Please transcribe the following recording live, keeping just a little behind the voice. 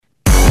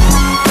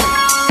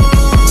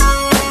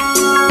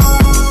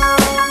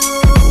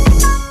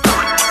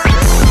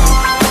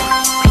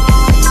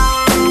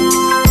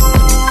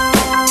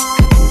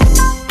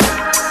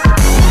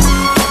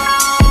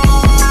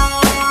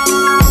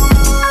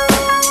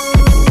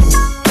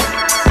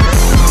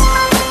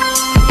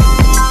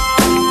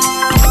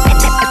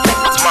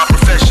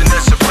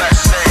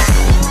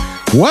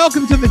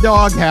Welcome to the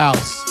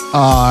DawgHouse,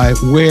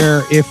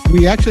 where if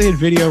we actually had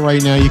video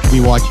right now, you could be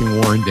watching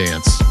Warren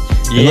dance.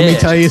 Yeah. Let me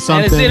tell you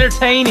something. And it's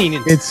entertaining.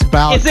 It's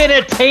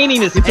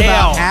entertaining as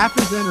hell. About half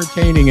as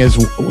entertaining as,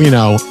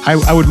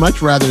 I would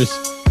much rather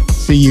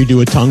see you do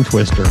a tongue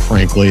twister,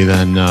 frankly,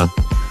 than dance.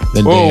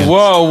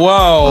 Whoa.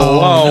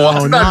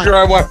 I'm not sure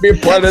I want to be a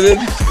part of this.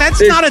 That's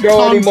not a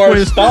tongue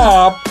twister.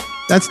 Stop.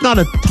 That's not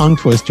a tongue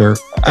twister.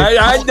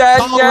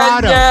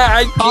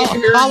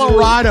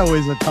 Colorado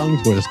is a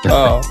tongue twister.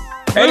 Oh.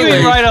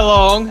 Anyway, right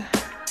along.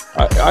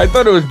 I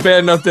thought it was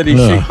bad enough that he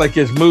shaked like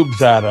his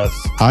moves at us.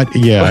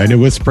 And it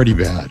was pretty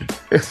bad.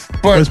 It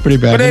was pretty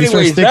bad. But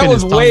anyways, that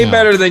was way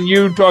better than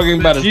you talking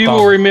about his You tongue.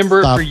 will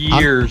remember it for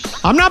years.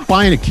 I'm not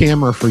buying a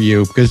camera for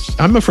you because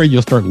I'm afraid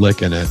you'll start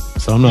licking it.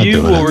 So I'm not doing it.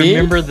 You will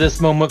remember this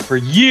moment for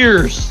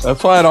years.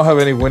 That's why I don't have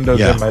any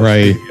windows in my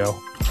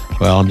studio.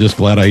 Well, I'm just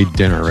glad I ate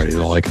dinner already, is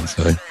all I can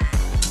say.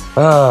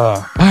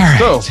 All right.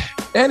 So,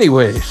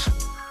 anyways.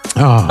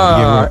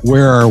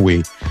 Where are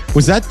we?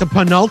 Was that the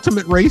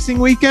penultimate racing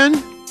weekend?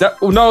 That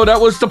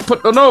was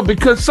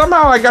because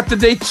somehow I got the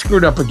date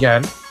screwed up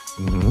again.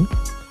 Mm-hmm.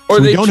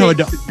 Or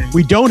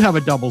we don't have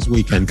a doubles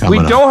weekend coming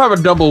up. We don't have a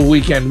double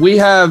weekend. We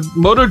have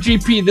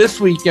MotoGP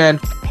this weekend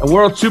and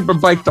World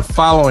Superbike the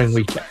following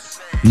weekend.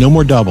 No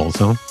more doubles,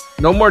 huh?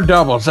 No more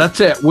doubles. That's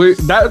it.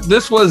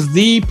 This was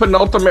the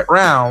penultimate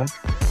round,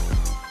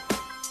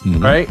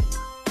 mm-hmm. right?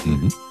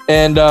 Mm-hmm.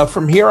 And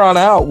from here on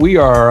out, we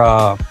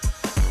are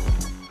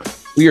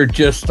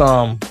just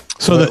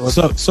So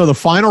the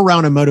final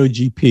round of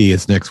MotoGP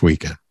is next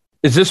weekend.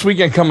 Is this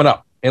weekend coming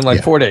up in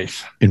 4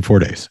 days? In 4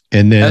 days,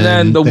 and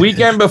then the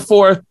weekend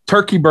before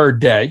Turkey Bird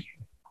Day,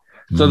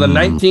 so the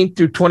 19th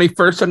through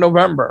 21st of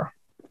November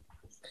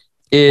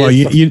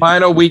is the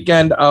final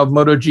weekend of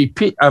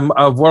MotoGP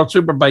of World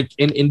Superbike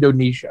in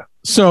Indonesia.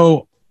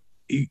 So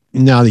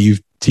now that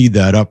you've teed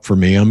that up for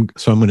me, I'm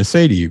going to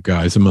say to you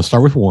guys, I'm going to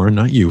start with Warren,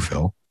 not you,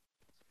 Phil.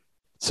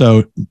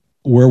 So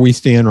where we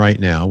stand right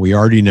now, we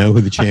already know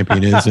who the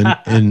champion is,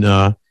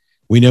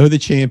 we know who the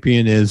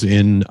champion is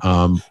in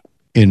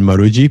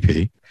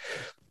MotoGP.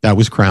 That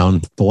was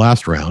crowned the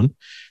last round.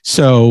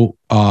 So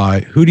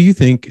who do you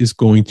think is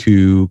going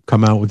to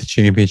come out with the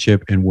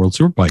championship in World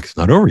Superbike? It's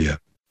not over yet.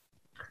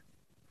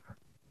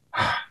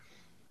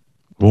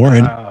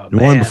 Warren,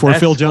 before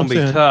Phil jumps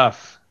in.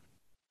 Tough.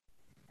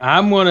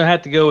 I'm going to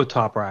have to go with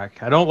Top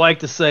Rack. I don't like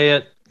to say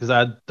it because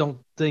I don't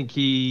think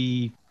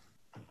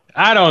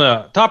I don't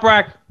know. Top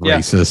Rack.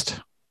 Racist. Yeah.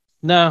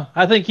 No,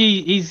 I think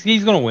he's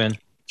going to win.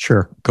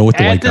 Sure. Go with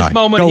the white guy.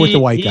 Go with the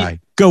white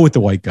guy. Go with the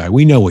white guy.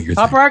 We know what you're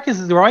thinking. Top Rack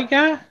is the right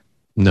guy?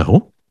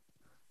 No.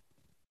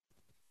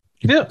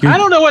 I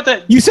don't know what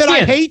that... You said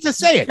I hate to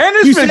say it.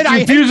 Henry's been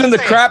confusing the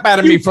crap out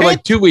of me for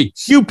 2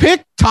 weeks. You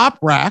picked Top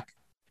Rack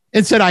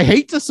and said I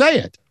hate to say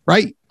it,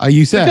 right?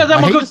 You said...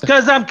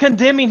 Because I'm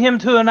condemning him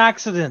to an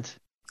accident.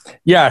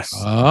 Yes.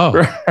 Oh.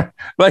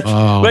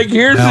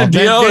 Here's the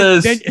deal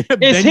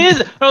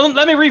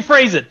let me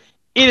rephrase it.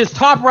 It is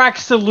Top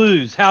Rack's to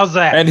lose. How's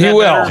that? And he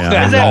will.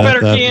 Yeah, is that better,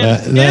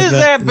 Ken? Is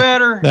that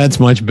better? That's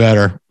much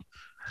better.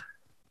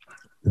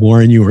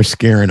 Warren, you were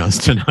scaring us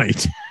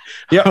tonight.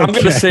 Yeah, I'm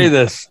going to say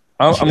this.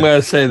 I'm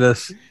going to say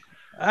this.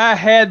 I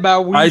had my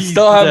weed I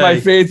still have my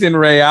faith in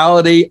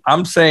reality.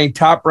 I'm saying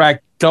Top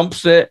Rack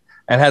dumps it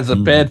and has a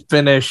bad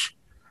finish,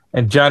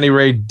 and Johnny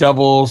Ray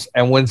doubles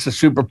and wins the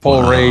Super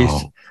Pole race,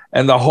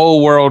 and the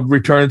whole world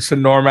returns to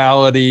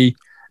normality,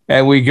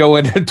 and we go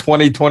into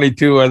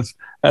 2022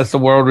 as the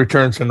world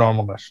returns to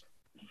normalness.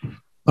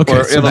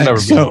 Okay,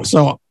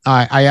 so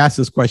I asked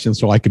this question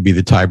so I could be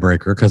the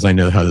tiebreaker because I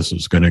know how this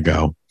was going to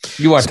go.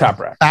 You want Top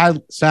Rack?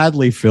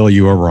 Sadly, Phil,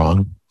 you are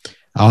wrong.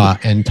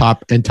 And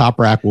Top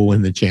Rack will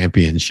win the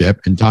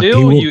championship. And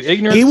Phil, you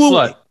ignorant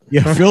slut.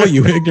 Yeah, Phil,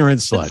 you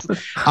ignorant slut.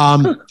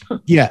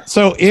 Yeah,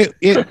 so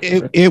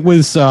it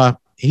was.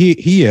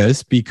 He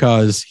is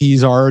because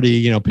he's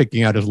already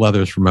picking out his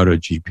leathers for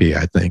MotoGP.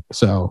 I think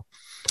so.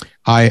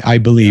 I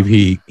believe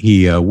he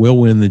will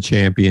win the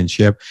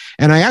championship.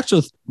 And I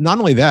actually, not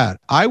only that,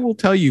 I will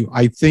tell you,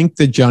 I think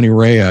that Johnny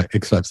Rea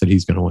accepts that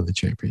he's going to win the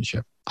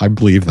championship. I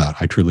believe that.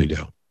 I truly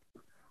do.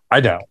 I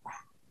don't.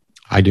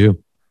 I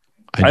do.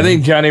 I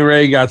think Johnny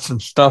Rea got some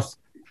stuff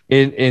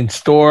in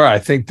store. I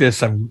think there's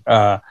some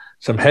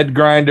head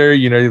grinder, a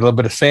little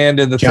bit of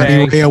sand in the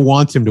Johnny Rea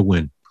wants him to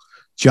win.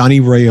 Johnny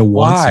Rea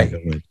wants him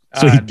to win.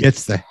 So he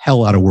gets the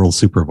hell out of World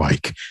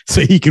Superbike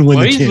so he can win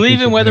the championship. He's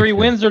leaving whether he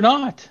wins or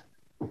not.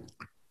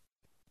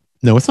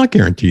 No, it's not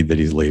guaranteed that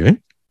he's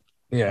leaving.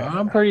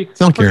 Yeah, it's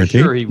not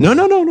guaranteed. Sure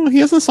no. He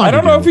hasn't signed. I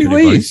don't know if he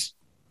leaves.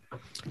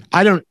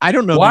 I don't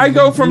know. Why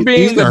go from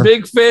being the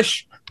big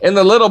fish in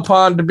the little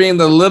pond to being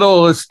the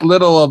littlest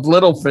little of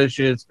little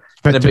fishes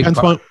in the big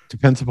pond?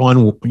 Depends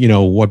upon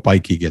what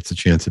bike he gets a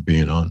chance of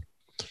being on.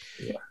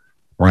 Yeah.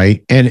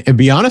 Right, and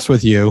be honest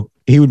with you,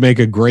 he would make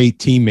a great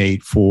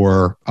teammate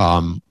for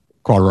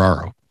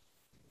Quartararo.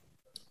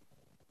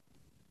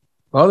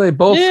 Well, they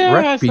both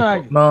wreck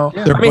people. No,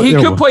 he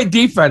could play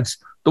defense.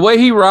 The way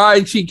he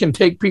rides, he can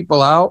take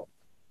people out.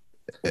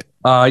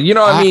 Now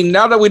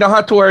that we don't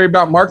have to worry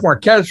about Mark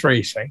Marquez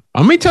racing.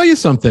 Let me tell you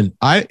something.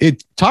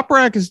 Top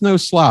Rack is no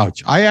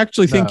slouch. I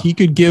actually think he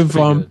could give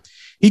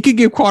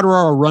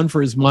Quartararo a run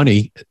for his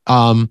money.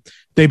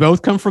 They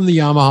both come from the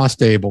Yamaha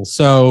stable,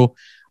 so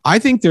I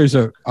think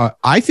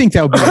I think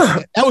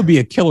that would be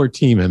a killer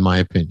team in my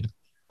opinion.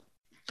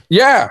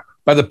 Yeah,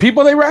 by the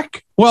people they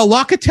wreck. Well,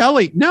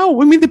 Locatelli.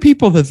 No, I mean the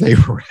people that they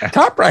wreck.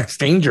 Top Rack's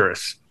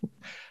dangerous.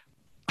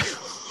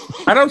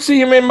 I don't see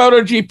him in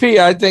MotoGP.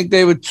 I think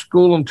they would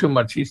school him too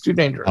much. He's too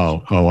dangerous.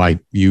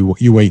 You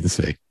wait and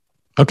see.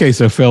 Okay,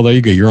 so Phil, there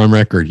you go. You're on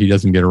record. He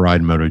doesn't get a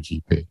ride in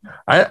MotoGP.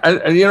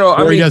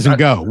 He doesn't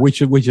go.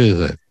 Which is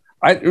it?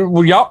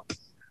 Yup.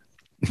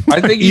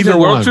 I think he's in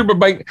World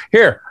Superbike.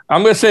 Here,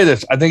 I'm going to say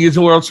this. I think he's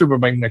in World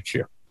Superbike next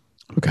year.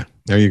 Okay,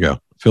 there you go.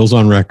 Phil's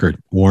on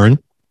record.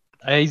 Warren?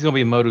 He's going to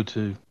be in Moto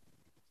 2.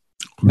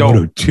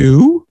 Moto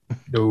 2?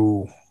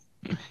 No.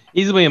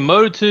 He's going to be in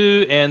Moto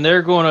 2, and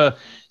they're going to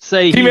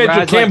say he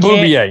rides like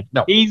Bouvier.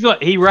 No.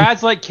 He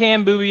rides like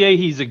Cam Bouvier.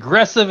 He's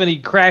aggressive, and he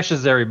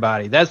crashes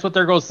everybody. That's what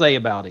they're going to say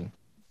about him.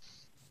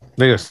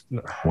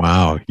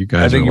 Wow, you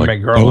guys are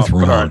like both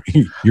wrong.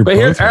 But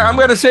here, I'm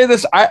going to say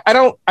this. I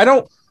don't.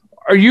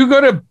 Are you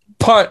going to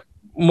punt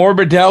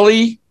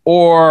Morbidelli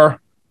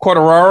or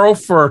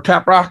Quartararo for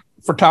Top Rack?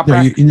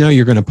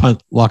 You're going to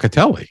punt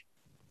Locatelli.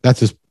 That's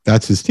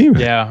his team.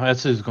 Yeah,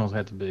 that's who's going to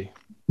have to be.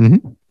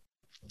 Mm-hmm.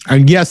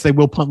 And yes, they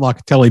will punt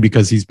Locatelli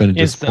because he's been a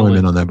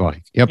disappointment on that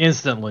bike. Yep,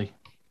 instantly.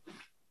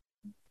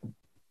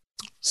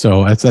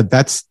 So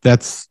that's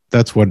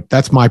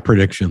my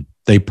prediction.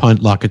 They punt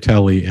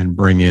Locatelli and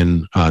bring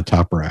in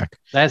Top Rack.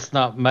 That's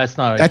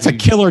a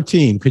killer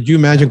team. Could you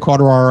imagine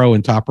Quartararo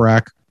and Top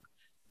Rack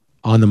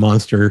on the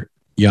monster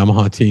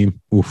Yamaha team?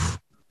 Oof.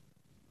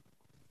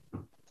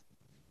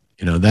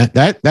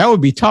 That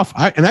would be tough.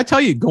 And I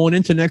tell you, going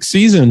into next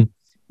season,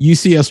 you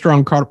see how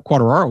strong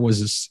Quartararo was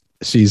this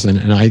season,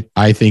 and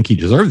I think he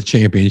deserved the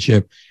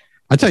championship.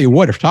 I tell you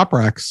what, if Top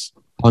Rack's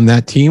on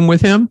that team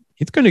with him,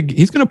 he's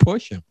gonna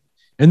push him,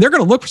 and they're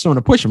gonna look for someone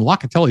to push him.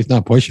 Locatelli's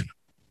not pushing him.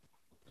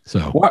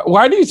 So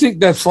why do you think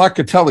that's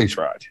Locatelli's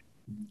ride?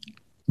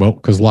 Well,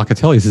 because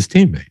Locatelli's his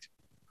teammate.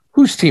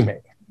 Whose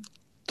teammate?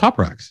 Top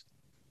Rack's.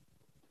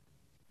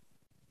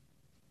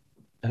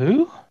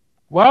 Who?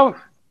 Well,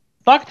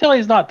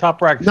 Locatelli's not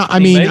Top Rack's No,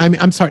 teammate.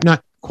 I'm sorry,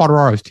 not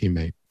Quartararo's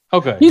teammate.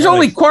 Okay. He's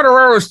only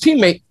Quartararo's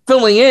teammate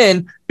filling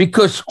in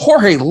because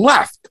Jorge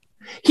left.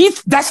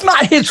 That's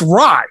not his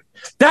ride.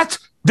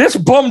 This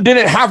bum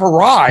didn't have a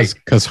ride.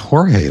 Because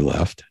Jorge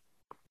left.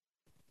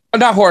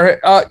 Not Jorge.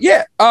 Matt.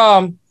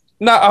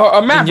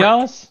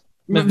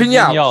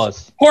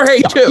 Vinales.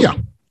 Jorge too. Yeah.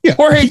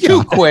 Jorge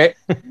too quit.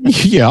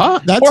 Yeah,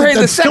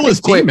 that's still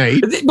his teammate.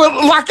 But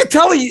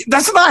Locatelli,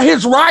 that's not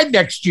his ride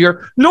next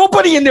year.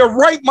 Nobody in their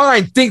right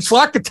mind thinks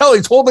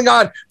Locatelli's holding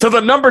on to the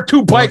number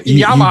 2 bike in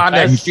Yamaha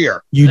next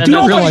year. You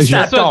do realize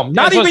that dumb.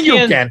 Not even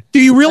you can.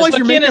 Do you realize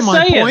you're making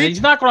my point? He's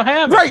not going to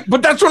have it. Right,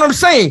 but that's what I'm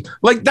saying.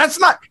 Like,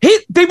 that's not.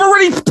 They've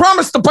already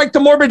promised the bike to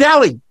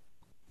Morbidelli.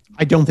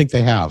 I don't think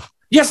they have.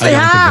 Yes, they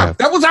have.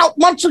 That was out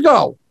months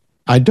ago.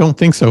 I don't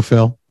think so,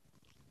 Phil.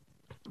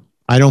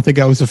 I don't think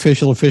I was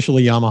officially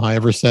Yamaha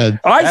ever said.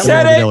 I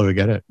said it. Would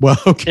get it. Well,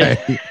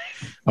 okay.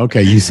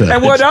 Okay, you said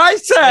and it. What I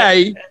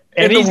say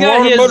in the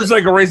world of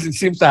motorcycle racing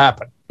seems to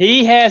happen.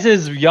 He has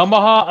his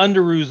Yamaha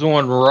underoos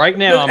on right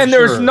now. And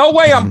there's no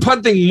way I'm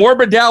punting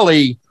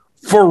Morbidelli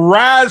for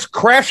Raz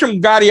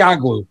Crasham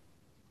Gadiaglu.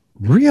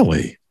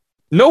 Really?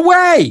 No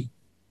way.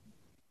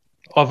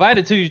 Well, if I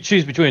had to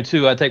choose between the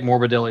two, I'd take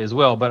Morbidelli as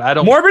well, but I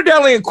don't.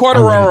 Morbidelli and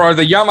Quartararo are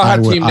the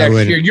Yamaha team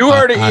next year. You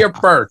heard it here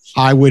first.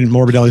 I wouldn't.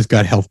 Morbidelli's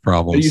got health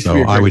problems,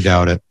 so I would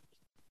doubt it.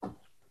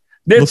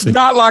 It's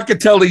not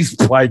Locatelli's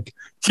bike.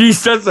 He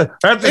says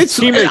that's his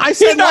teammate. I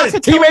said not his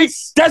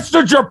teammate. That's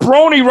the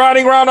jabroni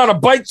riding around on a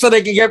bike so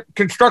they can get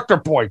constructor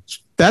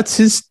points. That's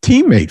his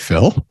teammate,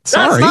 Phil.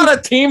 Sorry. That's not a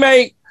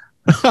teammate.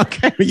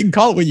 Okay, you can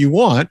call it what you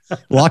want.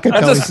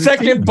 Locatelli's that's a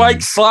second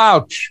bike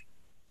slouch.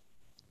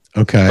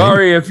 Okay.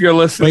 Sorry if you're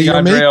listening,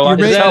 Andrea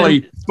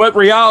Locatelli. But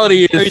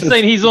reality is... Are you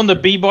saying he's on the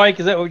B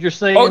bike? Is that what you're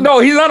saying? Oh, no,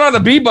 he's not on the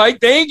B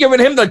bike. They ain't giving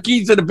him the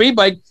keys to the B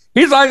bike.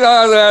 He's on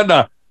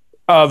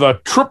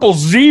the triple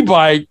Z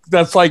bike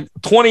that's like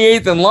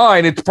 28th in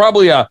line. It's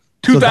probably a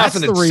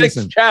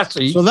 2006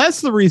 chassis. So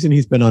that's the reason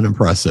he's been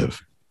unimpressive.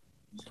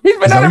 He's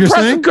been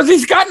unimpressive because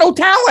he's got no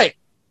talent.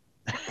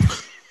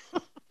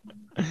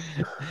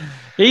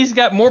 He's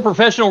got more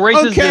professional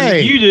races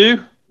than you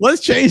do. Let's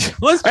change.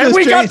 And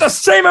we got the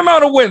same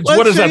amount of wins.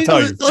 What does that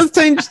tell you? Let's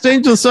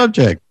change the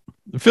subject.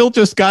 Phil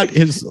just got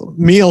his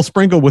meal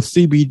sprinkled with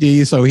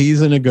CBD, so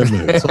he's in a good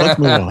mood. So let's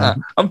move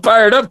on. I'm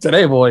fired up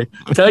today, boy.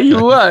 Tell you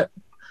what.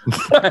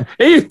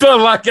 He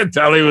thought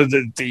Locatelli was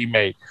his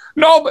teammate.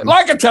 No, but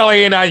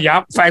Locatelli ain't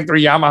on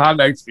factory Yamaha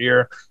next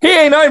year. He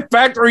ain't on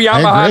factory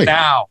Yamaha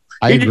now.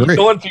 I agree.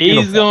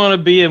 He's going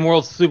to be in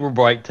World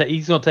Superbike.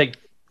 He's going to take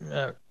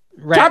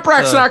Top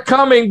Rack's not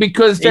coming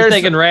because he's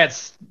taking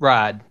Rat's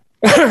ride.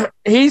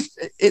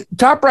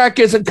 Top Rack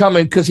isn't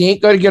coming because he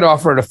ain't going to get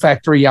offered a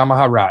factory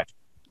Yamaha ride.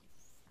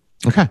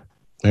 Okay,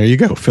 there you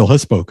go. Phil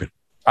has spoken.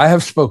 I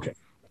have spoken.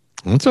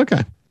 It's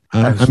okay.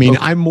 I mean,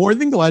 I'm more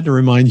than glad to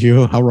remind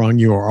you how wrong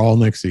you are all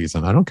next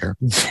season. I don't care.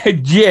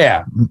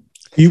 Yeah.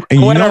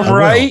 When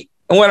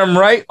I'm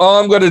right,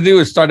 all I'm going to do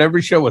is start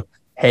every show with,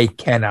 "Hey,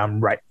 Ken, I'm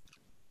right."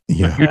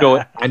 Yeah. You know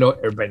it. I know it.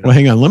 Everybody knows. Well,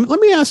 hang on. Let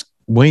me ask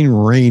Wayne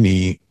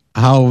Rainey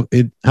how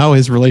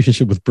his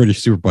relationship with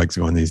British Superbike's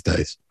going these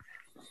days.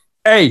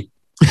 Hey,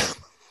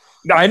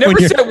 I never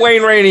said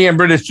Wayne Rainey and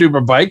British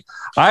Superbike.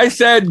 I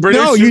said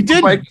British Superbike. No, you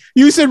didn't.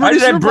 You said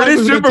British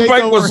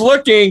Superbike was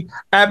looking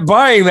at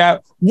buying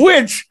that,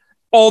 which,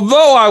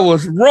 although I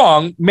was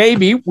wrong,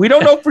 maybe we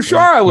don't know for sure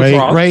I was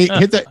wrong. Right.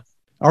 Hit that.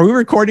 Are we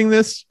recording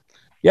this?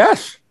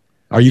 Yes.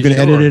 Are you going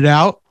to edit it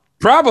out?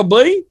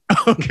 Probably.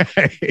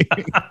 Okay.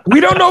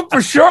 We don't know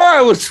for sure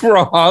I was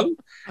wrong.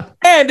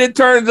 And it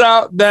turns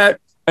out that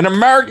an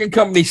American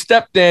company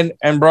stepped in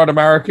and brought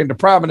America into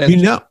prominence.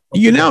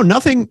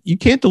 Nothing. You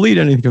can't delete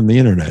anything from the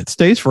internet. It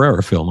stays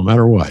forever, Phil, no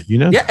matter what. You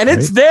know. Yeah, and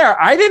it's there.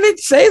 I didn't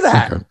say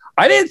that. Okay.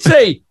 I didn't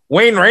say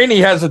Wayne Rainey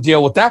has to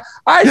deal with that.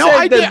 I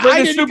said that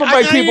British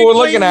Superbike people were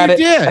looking at it,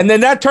 and then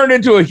that turned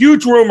into a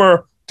huge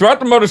rumor throughout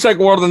the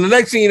motorcycle world. And the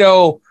next thing you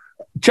know,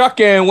 Chuck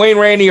and Wayne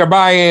Rainey are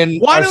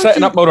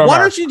setting up Motor America. Why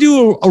don't you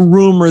do a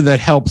rumor that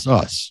helps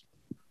us?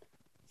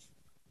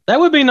 That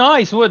would be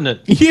nice, wouldn't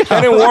it? Yeah.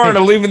 Ken and Warren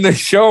are leaving this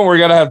show, and we're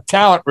going to have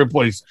talent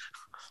replaced.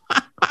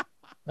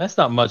 That's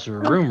not much of a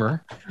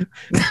rumor.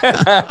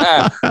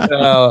 That's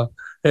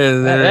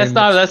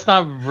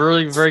not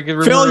really very good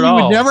rumor Phil, at all.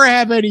 you would never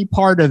have any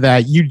part of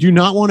that. You do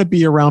not want to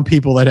be around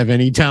people that have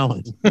any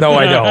talent. No,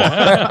 I don't.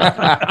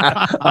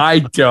 I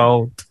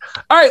don't.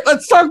 All right,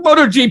 let's talk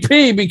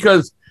MotoGP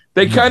because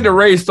they kind of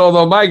raced,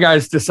 although my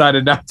guys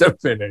decided not to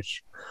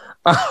finish.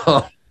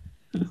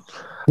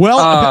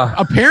 Well,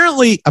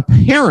 apparently,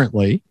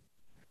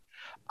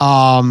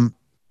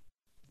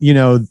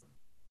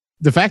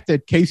 the fact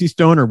that Casey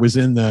Stoner was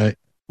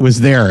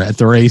there at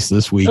the race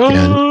this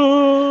weekend.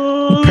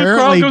 Apparently, the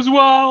crowd goes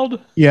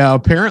wild. Yeah,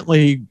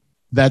 apparently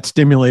that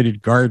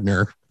stimulated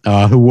Gardner,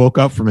 who woke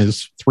up from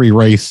his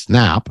 3-race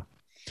nap,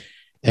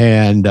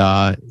 and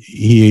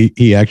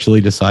he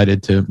actually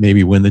decided to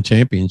maybe win the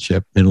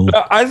championship.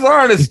 I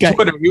saw on his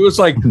Twitter, he was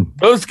like,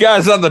 "Those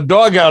guys on the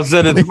DawgHouse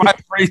said it's my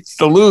race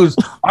to lose.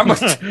 I'm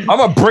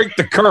gonna break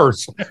the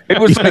curse." It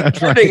was like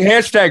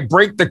hashtag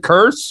break the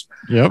curse.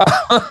 Yep.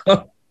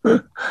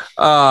 Listen,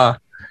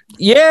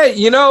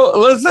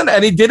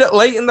 and he did it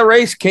late in the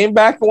race, came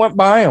back and went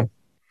by him.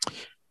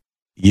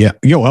 Yeah,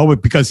 well,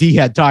 because he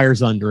had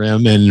tires under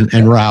him and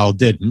Raul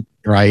didn't,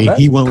 right?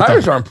 Well,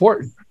 tires are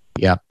important.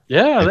 Yeah.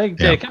 Yeah,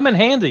 they come in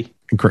handy.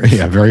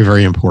 Yeah, very,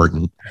 very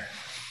important.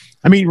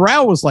 I mean,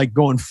 Raul was like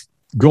going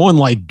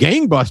like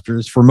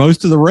gangbusters for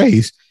most of the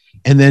race,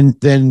 and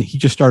then he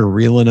just started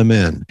reeling them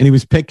in, and he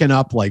was picking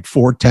up like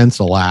 0.4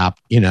 a lap,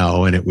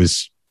 and it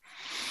was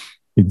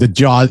the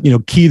Jaws,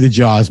 key the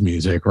Jaws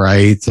music,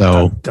 right?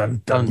 So,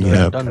 dun, dun,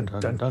 dun, dun,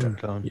 dun, dun,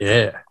 dun.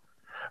 Yeah.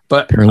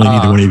 But apparently,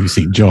 neither one of you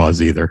seen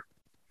Jaws either.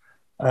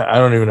 I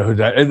don't even know who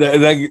that.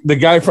 The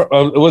guy from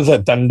what was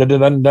that? Dun, dun,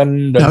 dun,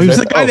 dun, no, he was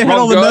the guy that had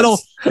all the metal.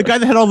 The guy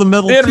that had all the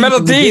metal. He had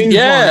metal teeth.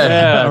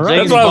 Yeah. Right.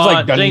 That's why I was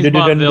like, James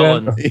Bond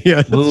villain.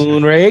 Yeah,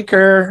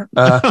 Moonraker.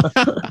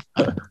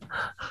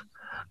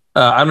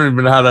 I don't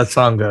even know how that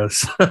song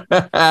goes.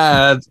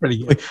 That's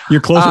pretty good. You're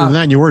closer than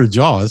that than you were to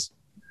Jaws.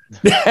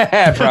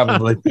 Yeah,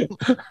 probably.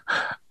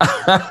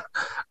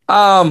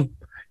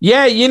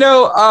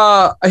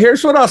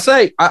 Here's what I'll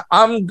say.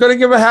 I'm gonna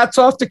give a hats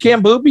off to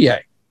Cambubier.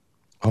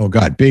 Oh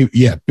God, big.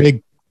 I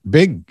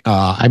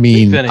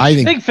mean, I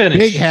think big finish.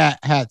 Big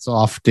hats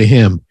off to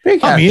him. He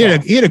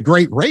had a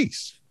great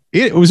race.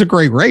 It was a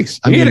great race.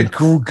 He had a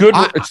good,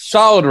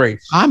 solid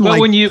race. But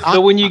when you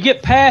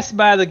get passed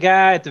by the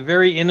guy at the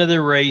very end of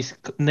the race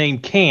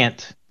named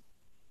Kant,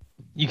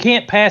 you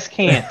can't pass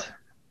Kant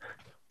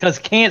because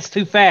Kant's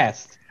too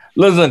fast.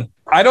 Listen,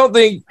 I don't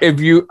think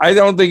if you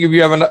don't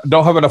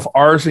have enough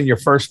R's in your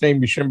first name,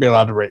 you shouldn't be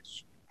allowed to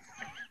race.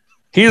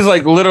 He's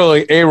like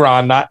literally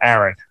Aaron, not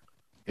Aaron.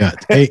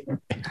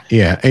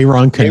 Yeah,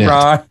 Aaron Canet.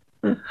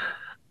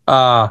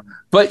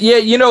 But yeah,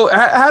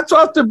 hats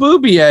off to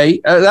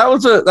Boubier. That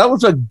was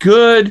a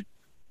good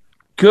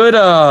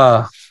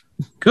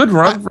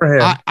run for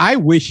him. I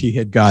wish he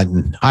had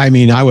gotten. I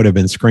mean, I would have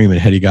been screaming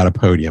had he got a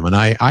podium, and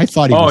I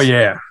thought he. Oh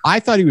yeah, I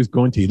thought he was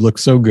going to. He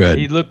looked so good.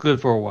 He looked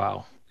good for a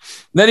while.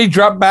 Then he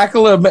dropped back a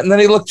little bit, and then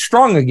he looked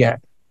strong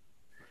again.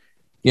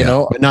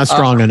 But not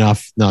strong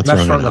enough. Not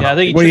strong enough. Yeah, I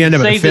think he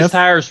saved his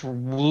tires for a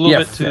little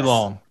bit too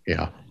long.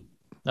 Yeah.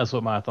 That's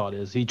what my thought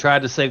is. He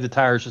tried to save the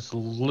tires just a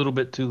little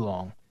bit too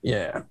long.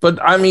 Yeah,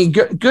 but I mean,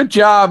 good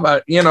job.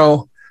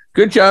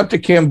 Good job to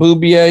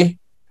Cambubier.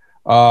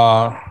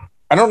 I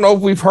don't know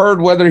if we've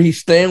heard whether he's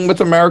staying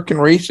with American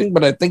Racing,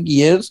 but I think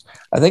he is.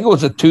 I think it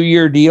was a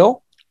 2-year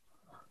deal.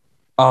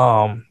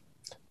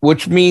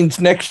 Which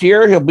means next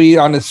year he'll be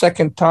on his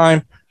second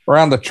time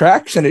around the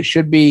tracks, and it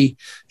should be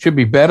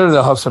better.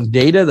 They'll have some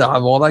data. They'll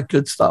have all that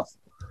good stuff.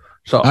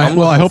 So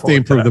I hope they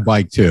improve the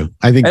bike too.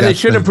 I think they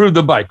should improve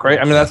the bike, right?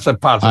 I mean, that's a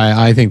positive.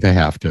 I think they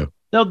have to.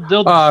 They'll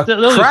do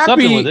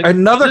something with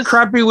it.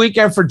 Crappy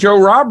weekend for Joe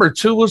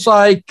Roberts, who was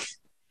like,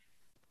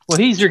 well,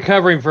 he's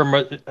recovering from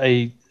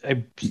a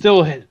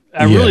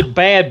really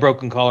bad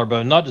broken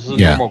collarbone, not just a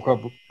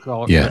normal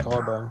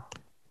collarbone.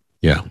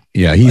 Yeah,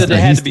 They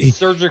had to be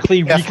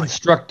surgically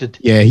reconstructed.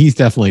 Yeah, he's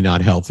definitely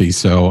not healthy,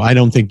 so I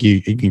don't think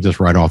he can just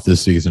write off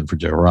this season for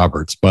Joe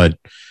Roberts. But,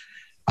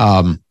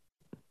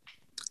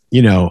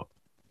 you know,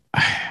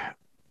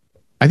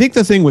 I think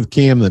the thing with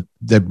Cam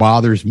that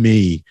bothers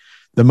me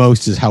the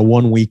most is how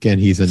one weekend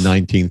he's in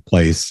 19th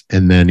place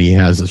and then he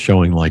has a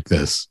showing like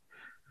this.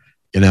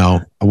 You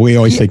know, we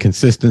always say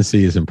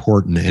consistency is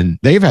important, and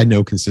they've had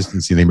no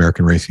consistency in the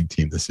American racing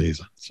team this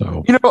season.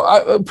 So, you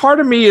know, part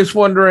of me is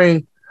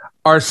wondering,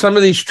 are some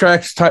of these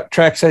tracks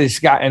that he's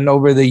gotten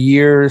over the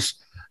years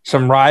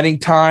some riding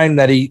time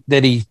that he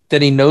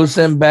knows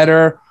them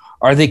better?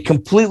 Are they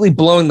completely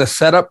blowing the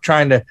setup,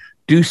 trying to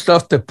do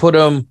stuff to put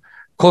him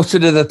closer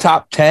to the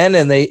top 10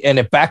 and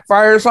it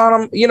backfires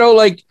on him? You know,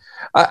 like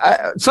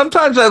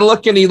sometimes I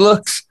look and he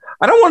looks,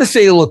 I don't want to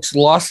say he looks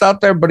lost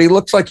out there, but he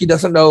looks like he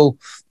doesn't know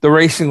the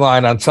racing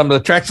line on some of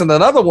the tracks. And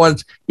then other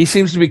ones he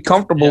seems to be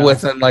comfortable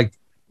with and like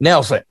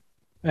nails it.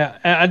 Yeah,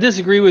 I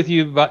disagree with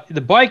you, but the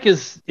bike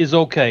is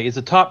okay. It's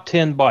a top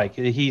 10 bike.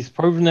 He's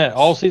proven that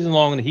all season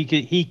long, and he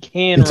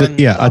can run.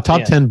 A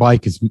top 10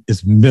 bike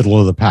is middle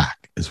of the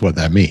pack, is what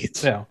that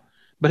means. Yeah,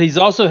 but he's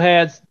also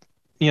had,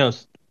 you know,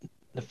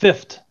 the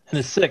 5th and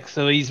the 6th,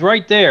 so he's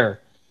right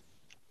there.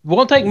 It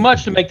won't take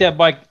much to make that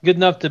bike good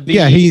enough to be.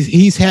 Yeah,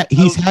 he's had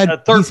a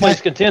third place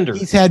contender.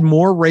 He's had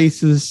more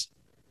races,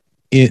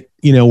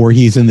 where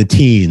he's in the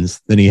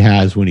teens than he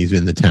has when he's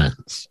in the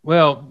 10s.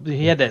 Well,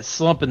 he had that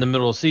slump in the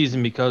middle of the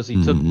season because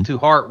he took to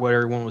heart what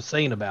everyone was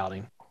saying about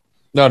him.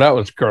 No, that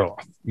was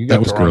Gerloff. That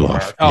was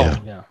Gerloff. Oh,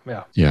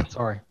 yeah.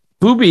 Sorry.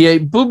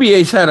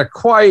 Boubier's had a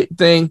quiet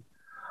thing.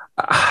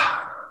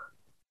 I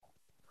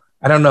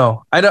don't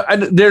know.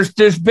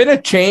 There's been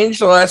a change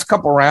the last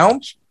couple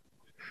rounds,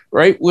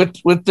 right?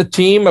 With the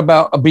team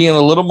about being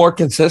a little more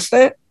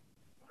consistent.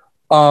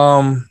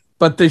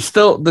 But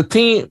the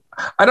team,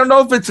 I don't know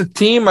if it's a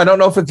team. I don't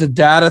know if it's a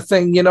data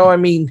thing. You know, I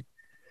mean,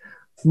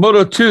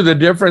 Moto 2, the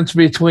difference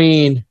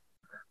between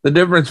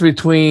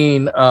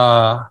 2/10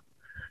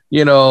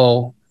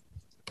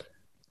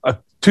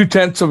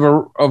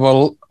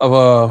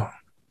 of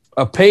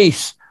a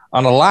pace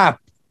on a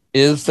lap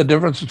is the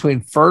difference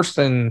between first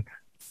and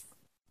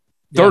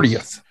 30th.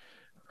 Yes.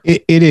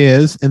 It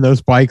is, and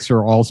those bikes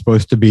are all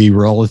supposed to be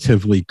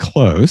relatively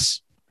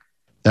close.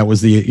 That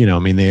was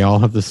they all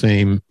have the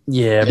same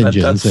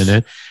engines in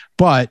it,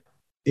 but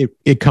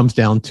it comes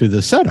down to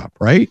the setup,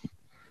 right?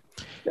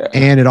 Yeah.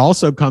 And it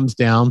also comes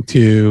down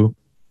to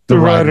the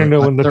rider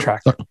knowing the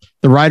track.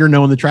 The rider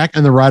knowing the track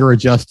and the rider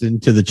adjusting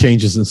to the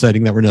changes in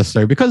setting that were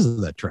necessary because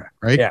of that track,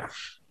 right? Yeah.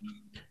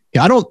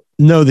 I don't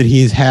know that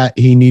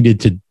he needed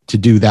to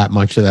do that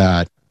much of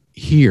that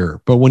here,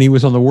 but when he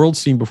was on the world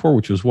scene before,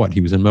 which was what?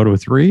 He was in Moto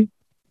 3?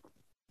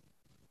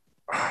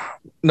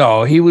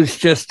 No, he was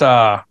just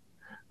a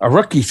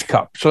Rookies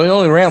Cup. So he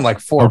only ran like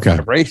 4 or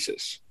 5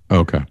 races.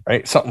 Okay.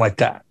 Right? Something like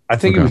that. I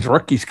think it was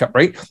Rookies Cup,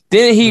 right?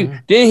 Didn't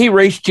he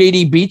race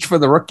JD Beach for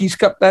the Rookies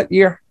Cup that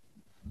year?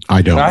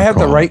 I don't. Do I have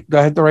the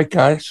right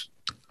guys?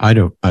 I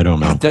don't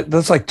know.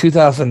 That's like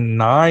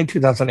 2009,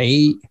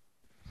 2008.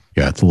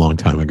 Yeah, it's a long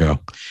time ago.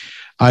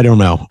 I don't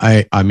know.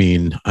 I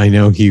mean, I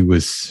know he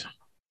was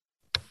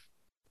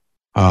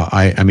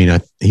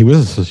he was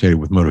associated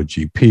with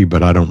MotoGP,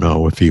 but I don't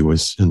know if he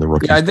was in the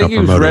Rookies Cup. I think he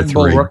was Red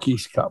Bull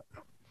Rookies Cup.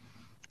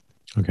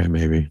 Okay,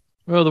 maybe.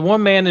 Well, the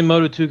one man in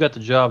Moto 2 got the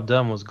job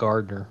done was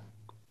Gardner.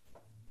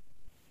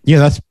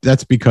 Yeah,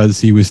 that's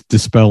because he was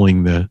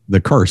dispelling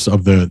the curse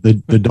of the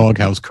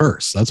DawgHouse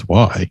curse. That's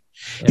why.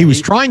 Yeah, he was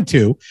trying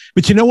to,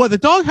 but you know what? The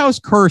DawgHouse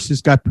curse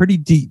has got pretty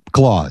deep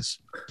claws,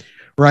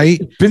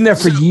 right? It's been there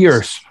for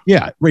years.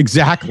 Yeah,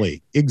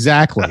 exactly.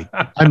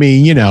 I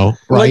mean,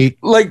 right?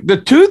 Like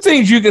the two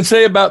things you can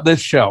say about this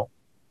show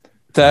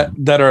that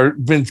are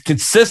been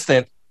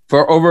consistent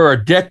for over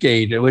a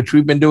decade, which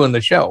we've been doing the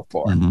show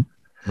for,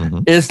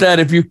 is that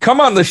if you come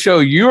on the show,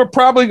 you're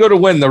probably going to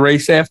win the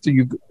race after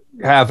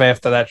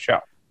that show.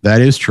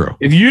 That is true.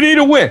 If you need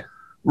a win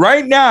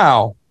right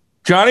now,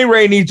 Johnny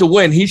Ray needs a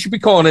win. He should be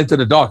calling into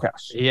the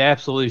DawgHouse. He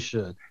absolutely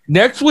should.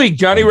 Next week,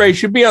 Johnny Ray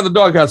should be on the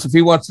DawgHouse if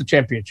he wants the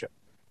championship.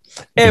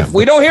 If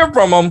we don't hear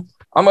from him,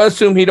 I'm going to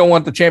assume he don't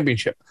want the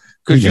championship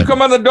because you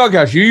come on the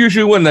DawgHouse, you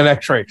usually win the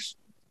next race,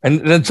 and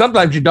then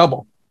sometimes you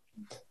double.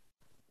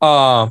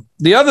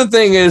 The other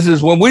thing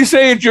is when we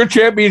say it's your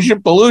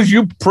championship to lose,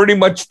 you pretty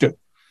much do.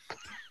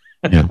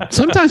 Yeah.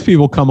 Sometimes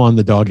people come on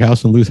the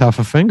DawgHouse and lose half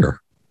a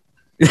finger.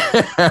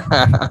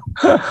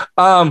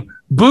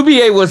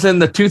 Boubier was in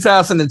the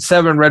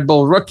 2007 Red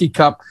Bull Rookie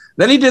Cup.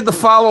 Then he did the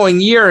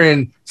following year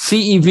in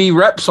CEV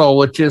Repsol,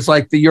 which is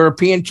like the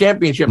European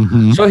Championship.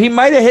 So he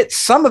might have hit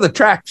some of the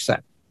tracks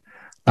then.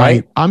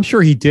 Right? I'm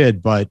sure he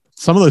did, but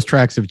some of those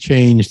tracks have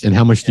changed. And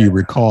how much do you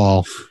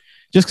recall?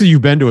 Just because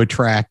you've been to a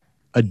track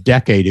a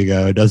decade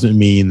ago doesn't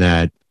mean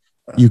that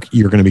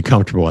you're going to be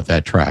comfortable at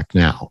that track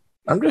now.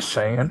 I'm just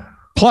saying.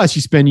 Plus,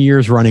 you spend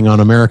years running on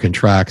American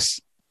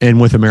tracks and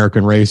with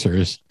American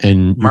racers,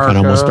 and you're kind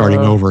of almost starting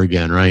over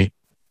again, right?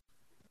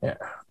 Yeah,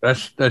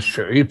 that's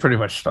true. He's pretty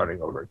much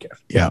starting over again.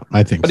 Yeah,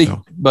 I think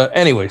so. But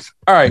anyways,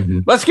 all right,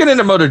 let's get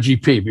into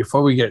MotoGP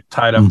before we get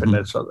tied up in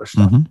this other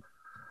stuff.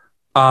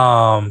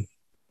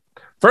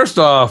 First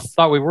off, I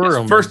thought we were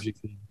on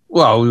MotoGP.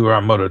 Well, we were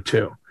on Moto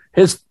 2.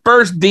 His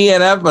first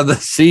DNF of the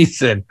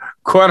season,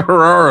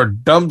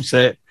 Quartararo dumps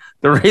it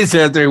the race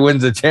after he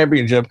wins the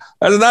championship.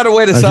 That's not a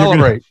way to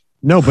celebrate.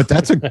 No, but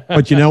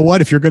but you know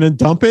what? If you're going to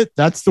dump it,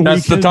 that's the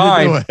time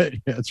to do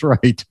it. That's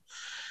right.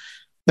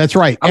 That's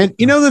right. And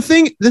you know, the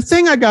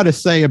thing I got to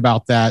say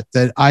about that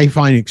I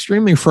find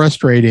extremely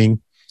frustrating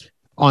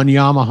on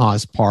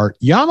Yamaha's part,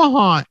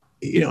 Yamaha,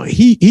 you know,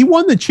 he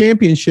won the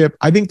championship,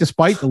 I think,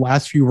 despite the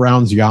last few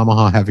rounds,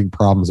 Yamaha having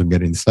problems of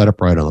getting the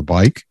setup right on the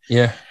bike.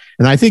 Yeah.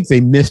 And I think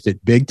they missed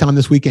it big time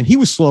this weekend. He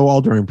was slow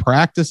all during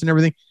practice and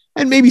everything.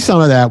 And maybe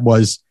some of that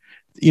was,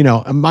 you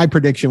know, my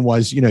prediction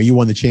was, you know, you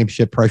won the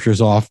championship,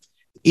 pressure's off.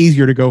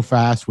 Easier to go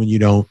fast when you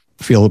don't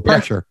feel the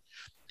pressure.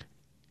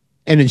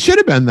 And it should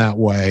have been that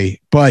way,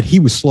 but he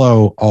was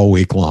slow all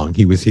week long.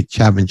 He was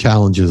having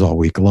challenges all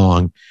week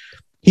long.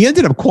 He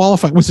ended up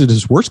qualifying. Was it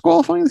his worst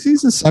qualifying of the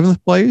season?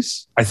 7th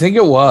place? I think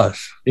it was.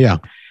 Yeah.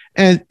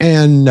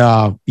 And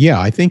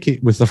I think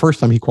it was the first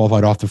time he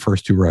qualified off the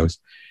first 2 rows.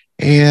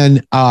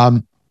 And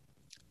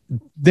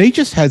they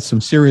just had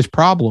some serious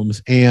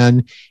problems.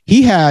 And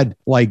he had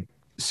like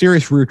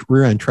serious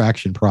rear end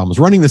traction problems,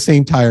 running the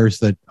same tires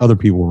that other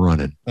people were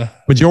running.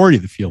 Majority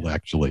of the field,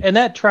 actually. And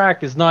that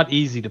track is not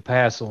easy to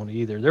pass on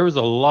either. There was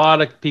a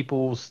lot of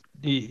people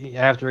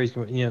after race,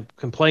 you know,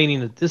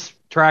 complaining that this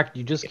track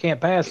you just can't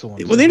pass on.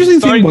 Well, the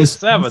interesting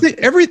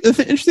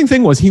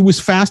thing was he was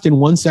fast in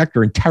one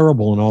sector and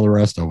terrible in all the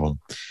rest of them,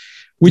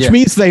 which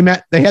means they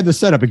had the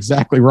setup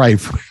exactly right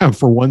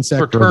for one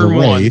sector of the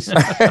race.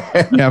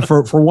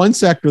 for one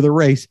sector of the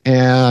race,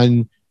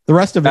 and the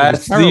rest of it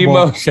was terrible. The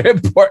most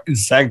important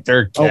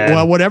sector.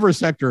 Well, whatever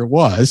sector it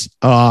was,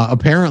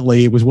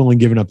 apparently it was Willing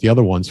giving up the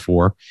other ones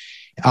for.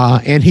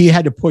 And he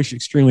had to push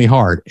extremely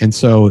hard. And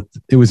so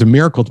it was a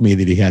miracle to me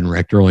that he hadn't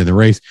wrecked early in the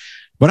race.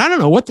 But I don't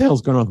know what the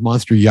hell's going on with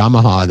Monster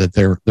Yamaha that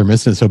they're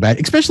missing it so bad,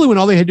 especially when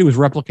all they had to do was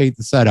replicate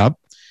the setup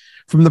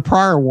from the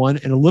prior one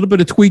and a little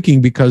bit of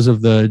tweaking because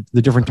of the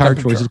different tire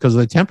choices because of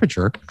the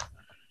temperature.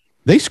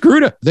 They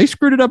screwed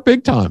it up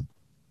big time.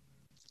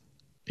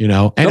 You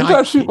know, and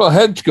sometimes people's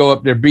heads go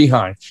up their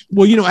behinds.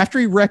 Well, you know, after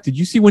he wrecked, did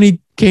you see when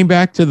he came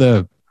back to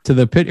the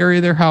pit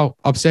area there, how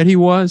upset he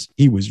was?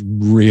 He was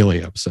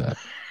really upset.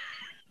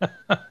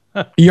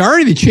 You're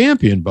already the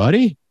champion,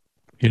 buddy.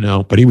 You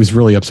know, but he was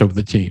really upset with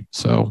the team.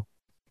 So,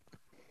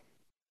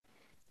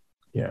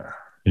 yeah.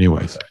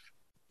 Anyways,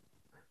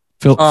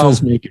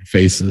 Phil's making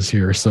faces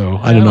here, so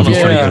I don't know if he's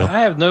trying to get.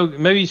 I have no.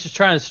 Maybe he's just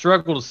trying to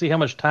struggle to see how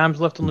much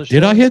time's left on the show.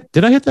 Did I hit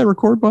that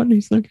record button?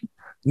 He's thinking.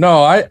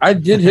 No, I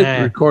did hit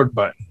the record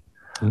button.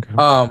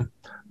 Okay.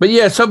 But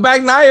yeah, so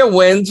Bagnaia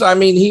wins. I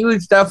mean, he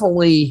was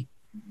definitely.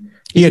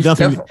 He had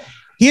nothing.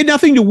 He had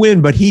nothing to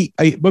win, but I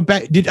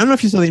don't know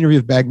if you saw the interview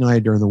with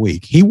Bagnaia during the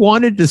week. He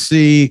wanted to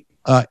see,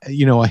 a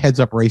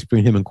heads-up race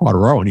between him and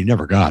Quartararo, and he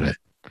never got it.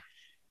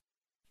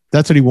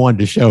 That's what he wanted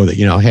to show that,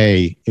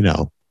 hey,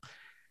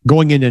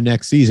 going into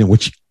next season,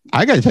 which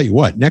I got to tell you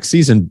what, next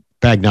season,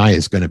 Bagnaia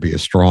is going to be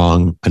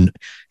and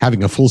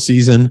having a full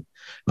season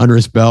under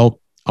his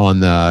belt on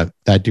that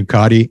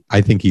Ducati.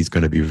 I think he's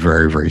going to be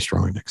very, very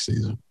strong next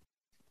season.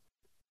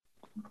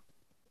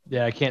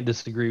 Yeah, I can't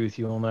disagree with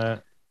you on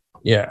that.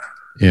 Yeah.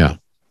 Yeah.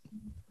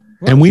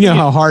 And we know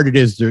how hard it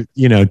is to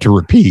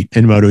repeat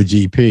in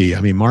MotoGP.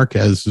 I mean,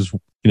 Marquez is,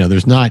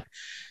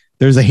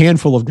 there's a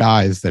handful of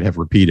guys that have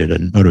repeated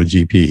in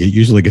MotoGP. It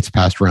usually gets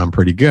passed around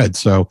pretty good.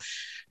 So,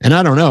 and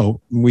I don't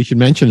know, we should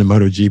mention in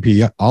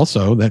MotoGP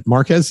also that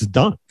Marquez is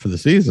done for the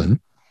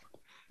season.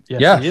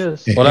 Yes, he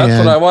is. Well,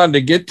 that's what I wanted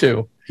to get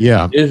to.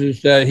 Yeah.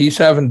 Is that he's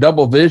having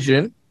double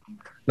vision,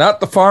 not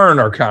the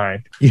foreigner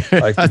kind. Yeah,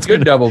 like the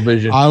good double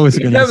vision.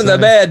 He's having the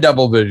bad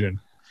double vision.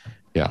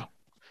 Yeah.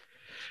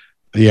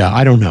 Yeah,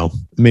 I don't know.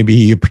 Maybe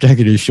he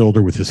protected his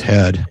shoulder with his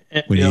head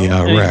when he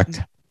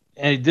wrecked.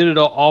 And he did it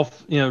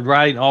off,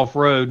 riding off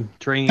road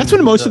training. That's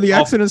when most of the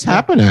accidents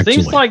happen. Actually,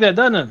 seems like that,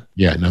 doesn't it?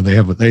 Yeah, no, they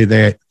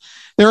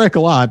wreck a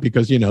lot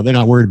because they're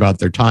not worried about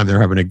their time.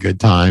 They're having a good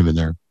time, and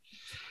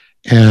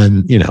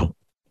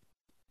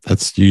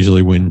that's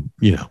usually when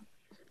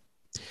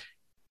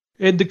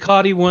And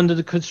Ducati won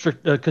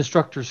the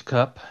Constructors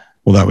Cup.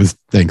 Well, that was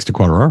thanks to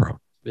Quartararo.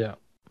 Yeah,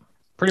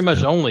 pretty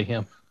much only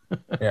him.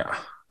 Yeah.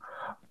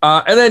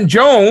 And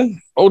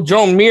then old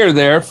Joan Mir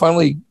there,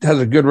 finally has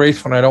a good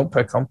race when I don't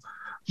pick him.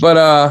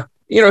 But,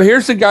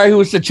 here's the guy who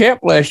was the champ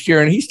last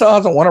year, and he still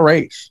hasn't won a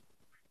race.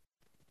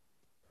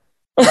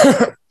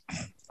 I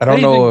don't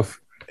know if...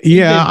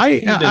 Yeah,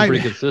 he's been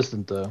pretty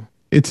consistent, though.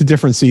 It's a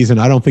different season.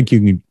 I don't think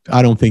you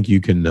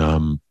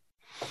can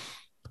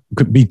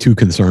be too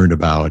concerned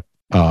about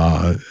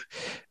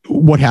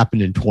what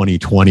happened in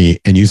 2020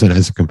 and use it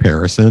as a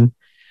comparison.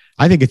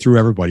 I think it threw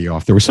everybody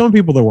off. There were some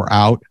people that were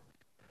out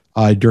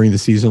during the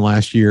season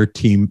last year,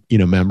 team,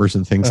 members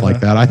and things like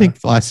that. I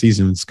think last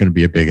season is going to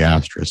be a big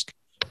asterisk.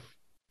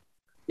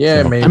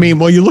 Yeah, maybe. I mean,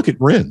 well, you look at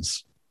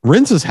Rins.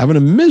 Rins is having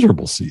a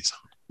miserable season.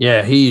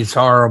 Yeah, he's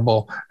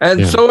horrible.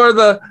 And so are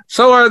the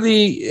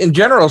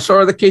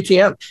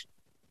KTMs.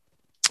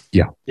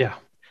 Yeah.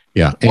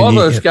 All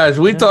those guys.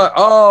 We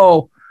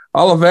thought,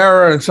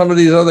 Oliveira and some of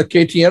these other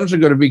KTMs are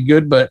going to be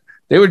good, but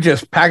they were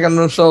just packing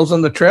themselves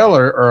in the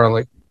trailer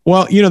early.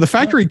 Well, the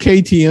factory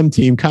KTM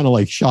team kind of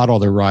like shot all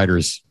their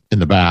riders in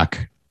the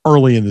back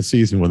early in the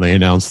season when they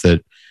announced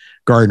that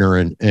Gardner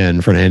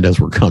and Fernandez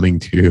were coming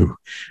to.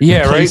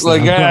 Yeah, right.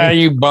 Like,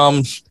 you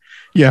bums.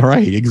 Yeah,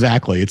 right.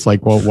 Exactly. It's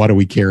like, well, why do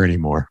we care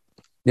anymore?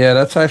 Yeah,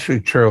 that's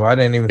actually true. I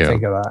didn't even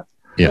think of that.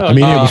 Yeah, I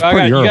mean, it was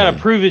pretty early. You got to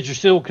prove that you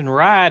still can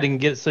ride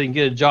and so you can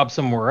get a job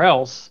somewhere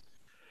else.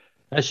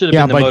 That should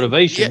have been the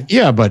motivation.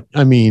 Yeah, but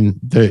I mean,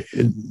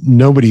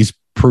 nobody's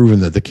proven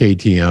that the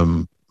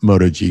KTM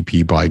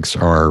MotoGP bikes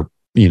are,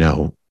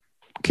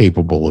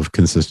 capable of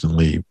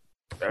consistently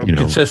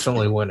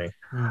winning.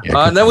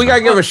 And then we got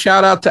to give a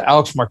shout out to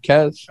Alex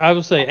Marquez. I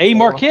would say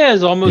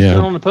Marquez almost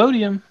got on the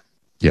podium.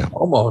 Yeah,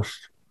 almost.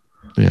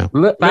 Yeah,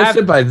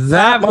 missed by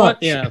that much.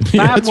 Yeah,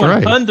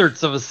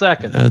 5/100ths of a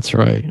second. That's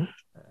right.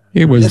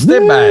 It was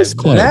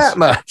close. That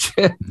much.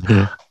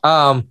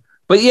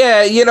 But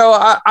yeah,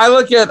 I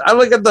look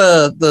at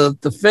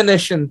the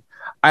finish, and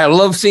I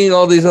love seeing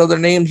all these other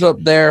names up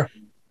there.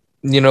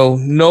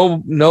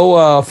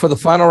 No, for the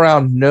final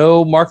round,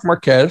 no Marc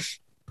Marquez.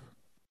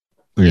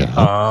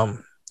 Yeah.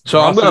 So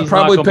I'm going to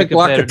probably pick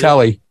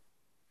Locatelli.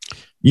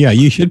 Yeah,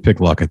 you should pick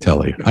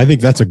Locatelli. I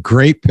think that's a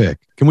great pick.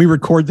 Can we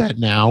record that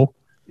now?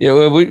 Yeah,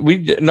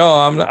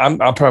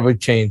 I'll probably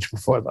change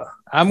before that.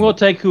 I'm going to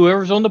take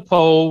whoever's on the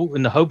pole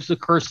in the hopes of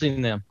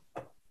cursing them.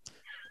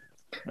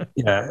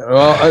 Yeah,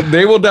 well,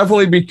 they will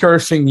definitely be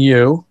cursing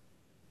you.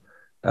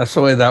 That's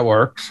the way that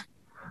works.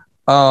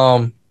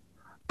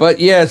 But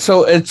yeah,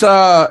 so here's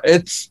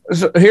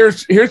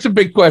the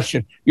big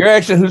question. You're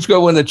asking who's going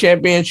to win the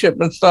championship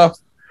and stuff,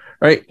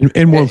 right?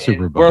 And World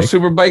Superbike. World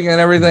Superbike and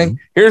everything.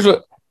 Mm-hmm. Here's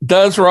what: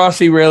 does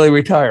Rossi really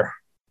retire?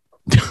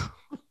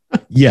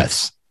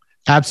 Yes,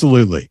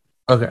 absolutely.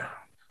 Okay.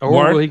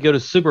 Or will he go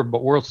to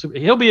World Super?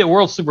 He'll be at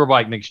World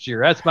Superbike next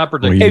year. That's my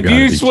prediction. Well,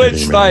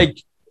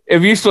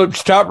 if you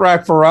switch Top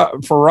Rack for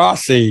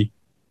Rossi,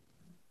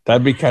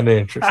 that'd be kind of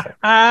interesting.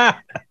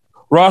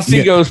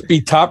 Rossi goes be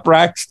Top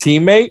Rack's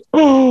teammate.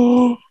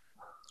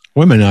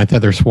 Wait a minute, I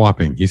thought they're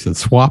swapping. You said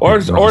swapping.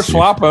 Or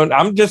swapping.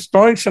 I'm just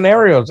throwing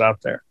scenarios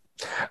out there.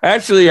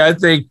 Actually, I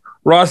think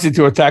Rossi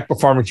to attack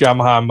Performance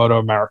Yamaha and Moto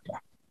America.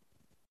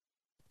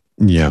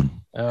 Yeah.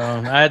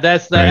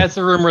 That's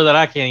a rumor that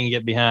I can't even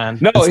get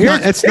behind. No,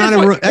 it's not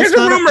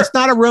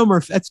a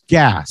rumor. That's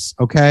gas.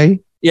 Okay.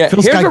 Yeah.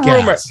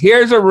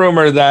 Here's a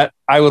rumor that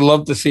I would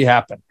love to see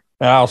happen.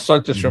 And I'll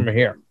start this rumor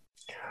here.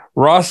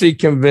 Rossi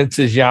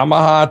convinces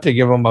Yamaha to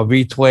give him a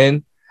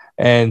V-twin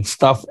and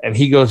stuff, and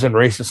he goes and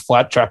races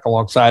flat track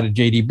alongside of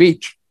JD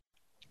Beach.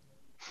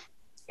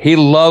 He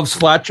loves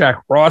flat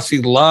track. Rossi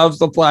loves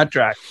the flat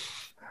track.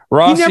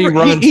 Rossi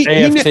runs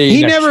AFT.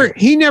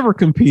 He never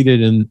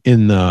competed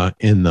in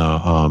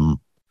the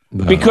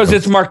because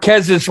it's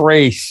Marquez's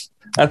race.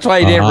 That's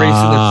why he didn't race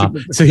in the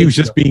Super. So he was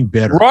just being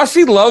bitter.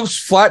 Rossi loves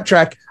flat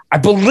track. I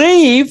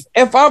believe,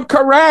 if I'm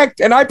correct,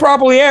 and I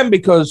probably am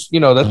because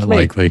that's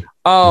likely.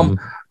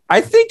 I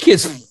think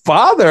his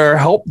father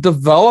helped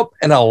develop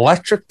an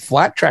electric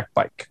flat track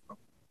bike.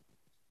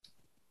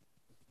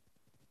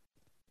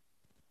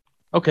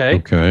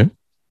 Okay.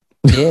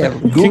 Yeah,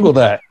 Google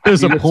that.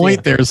 There's a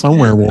point there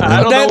somewhere.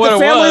 I don't know what the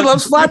family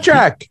loves flat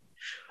track.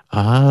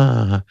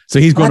 So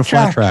he's going to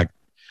flat track.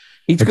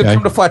 He's going to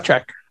come to flat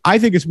track. I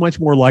think it's much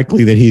more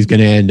likely that he's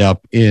going to end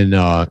up in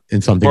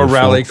something or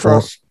rally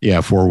cross.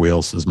 Yeah, 4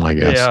 wheels is my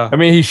guess. Yeah, I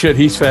mean he should.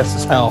 He's fast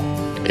as hell.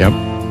 Yep,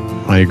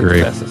 I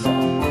agree.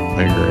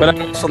 I agree. But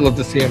I also love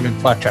to see him in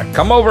flat track.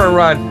 Come over and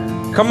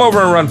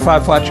run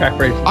 5 flat track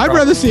races. I'd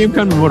rather see him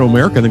come to Moto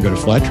America than go to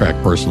flat track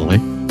personally.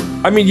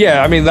 I mean,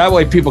 that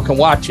way people can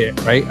watch it,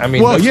 right? I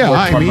mean,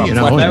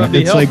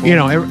 it's like,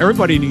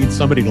 everybody needs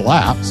somebody to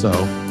laugh, so,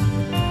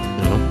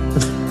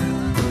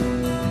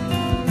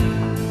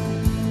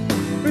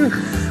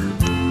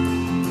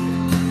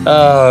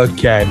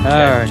 Okay. All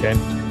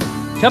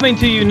right. Coming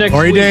to you next week.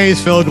 Glory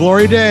days, Phil.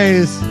 Glory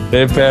days.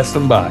 They've passed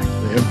him by.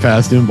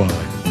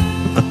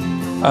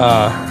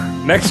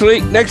 Next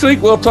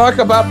week we'll talk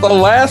about the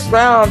last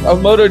round of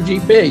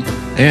MotoGP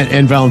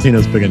and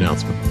Valentino's big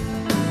announcement.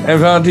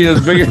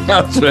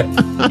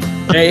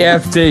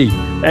 AFT.